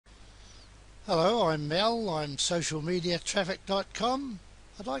Hello, I'm Mel. I'm socialmediatraffic.com.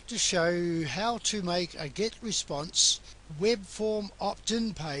 I'd like to show you how to make a GetResponse Webform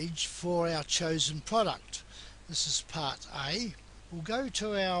Optin page for our chosen product. This is part A. We'll go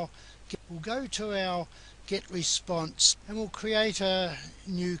to our GetResponse and we'll create a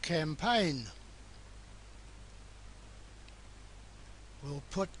new campaign. We'll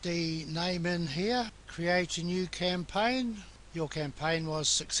put the name in here, create a new campaign. Your campaign was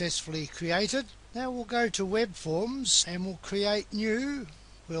successfully created. Now we'll go to web forms and we'll create new.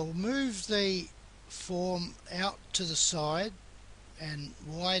 We'll move the form out to the side and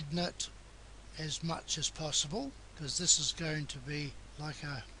widen it as much as possible because this is going to be like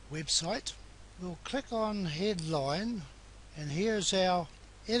a website. We'll click on headline and here's our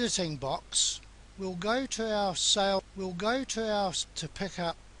editing box. We'll go to our to pick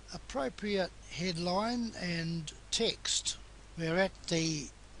up appropriate headline and text. We're at the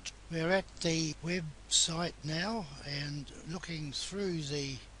website now and looking through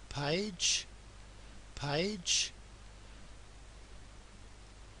the page,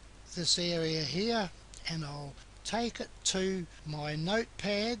 this area here, and I'll take it to my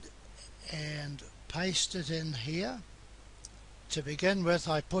notepad and paste it in here. To begin with,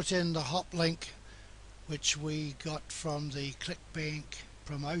 I put in the hop link which we got from the ClickBank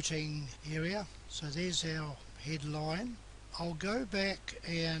promoting area. So there's our headline. I'll go back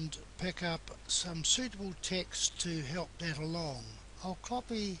and pick up some suitable text to help that along. I'll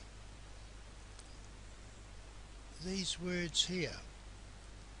copy these words here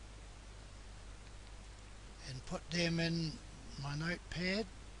and put them in my notepad.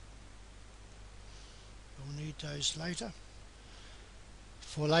 We'll need those later.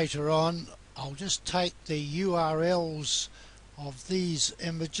 For later on, I'll just take the URLs of these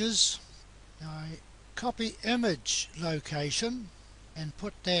images. Now I copy image location and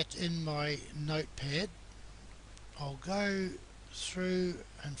put that in my notepad. I'll go through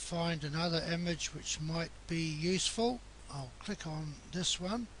and find another image which might be useful. I'll click on this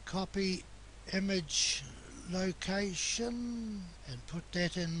one, copy image location and put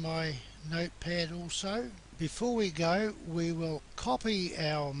that in my notepad also. Before we go, we will copy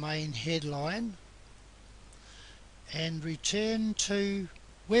our main headline and return to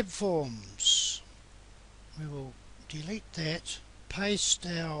web forms. We will delete that, paste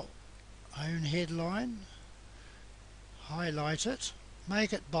our own headline, highlight it,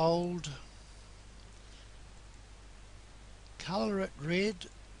 make it bold, color it red.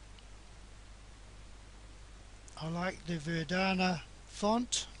 I like the Verdana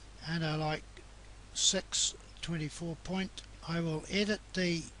font and I like 624 point. I will edit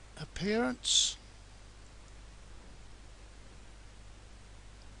the appearance.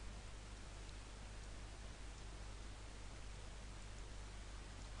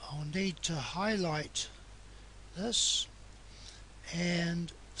 I'll need to highlight this and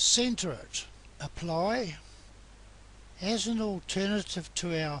center it. Apply. As an alternative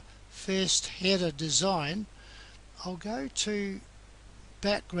to our first header design, I'll go to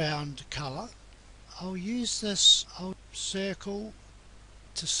background color. I'll use this circle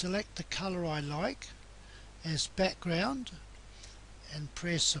to select the color I like as background and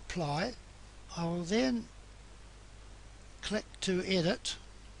press apply. I will then click to edit.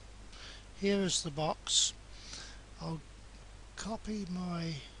 Here is the box. I'll copy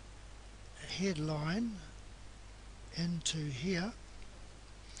my headline into here.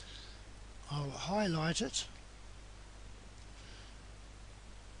 I'll highlight it,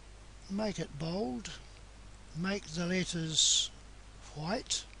 make it bold, make the letters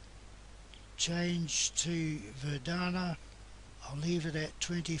white, change to Verdana. I'll leave it at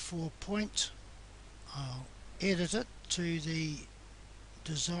 24 point. I'll edit it to the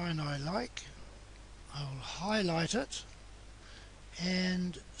design I like. I'll highlight it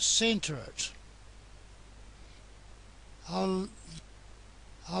and center it. I'll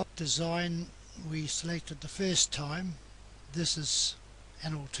design we selected the first time. This is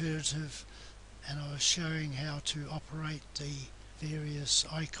an alternative and I was showing how to operate the various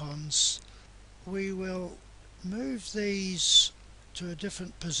icons. We will move these to a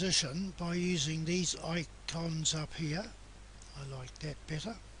different position by using these icons up here. I like that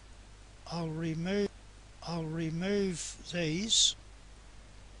better. I'll remove these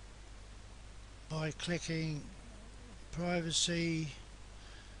by clicking privacy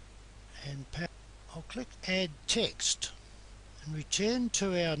and I'll click add text and return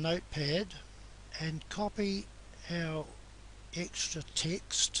to our notepad and copy our extra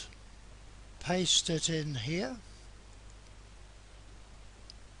text, paste it in here.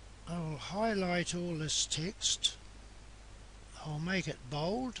 I'll highlight all this text, I'll make it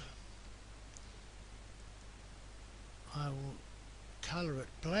bold, I will colour it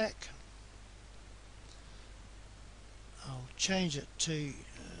black. I'll change it to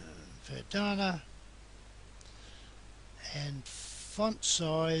Verdana, and font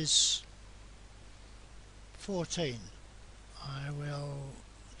size 14. I will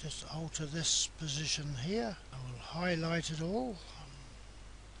just alter this position here. I will highlight it all.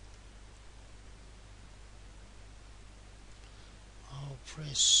 I'll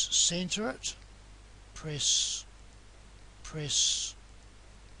press center it, press.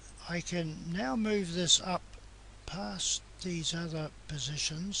 I can now move this up past these other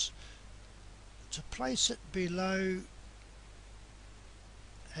positions to place it below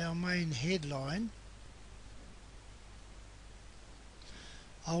our main headline.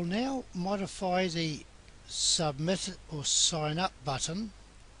 I'll now modify the submit or sign up button.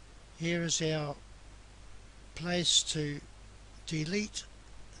 Here is our place to delete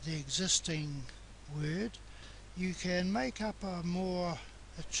the existing word. You can make up a more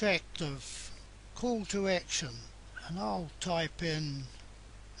attractive call to action, and I'll type in,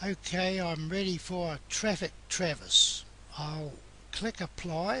 "Okay, I'm ready for a traffic Travis." I'll click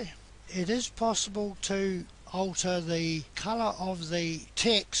apply. It is possible to alter the color of the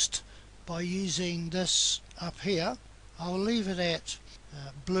text by using this up here. I'll leave it at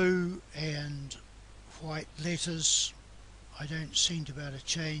blue and white letters. I don't seem to be able to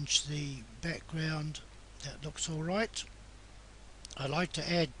change the background. That looks alright. I like to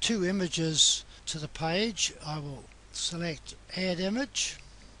add 2 images to the page. I will select add image.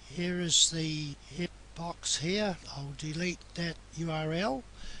 Here is the box here. I'll delete that URL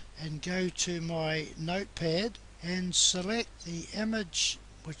and go to my notepad and select the image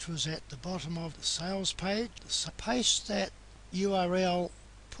which was at the bottom of the sales page. So paste that URL,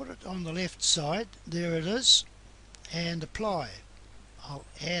 put it on the left side, there it is, and apply. I'll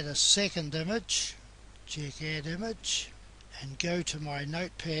add a second image, check add image, and go to my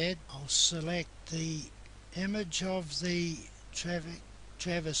notepad. I'll select the image of the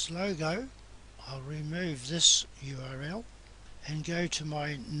Travis logo. I'll remove this URL and go to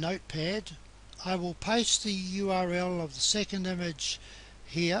my notepad. I will paste the URL of the second image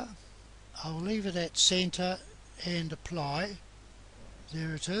here. I'll leave it at center and apply.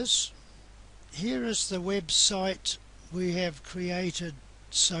 There it is. Here is the website we have created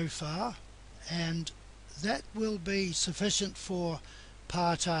so far, and that will be sufficient for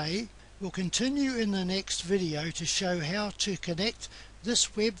part A. We'll continue in the next video to show how to connect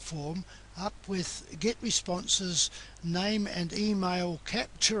this web form up with GetResponse's name and email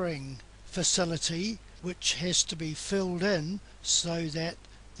capturing facility, which has to be filled in so that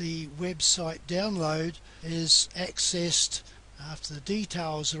the website download is accessed after the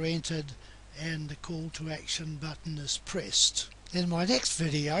details are entered and the call to action button is pressed. In my next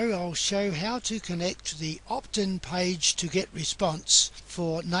video I'll show how to connect the opt-in page to GetResponse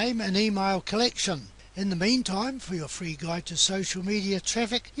for name and email collection. In the meantime, for your free guide to social media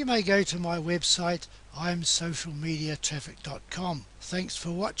traffic, you may go to my website imsocialmediatraffic.com. Thanks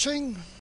for watching.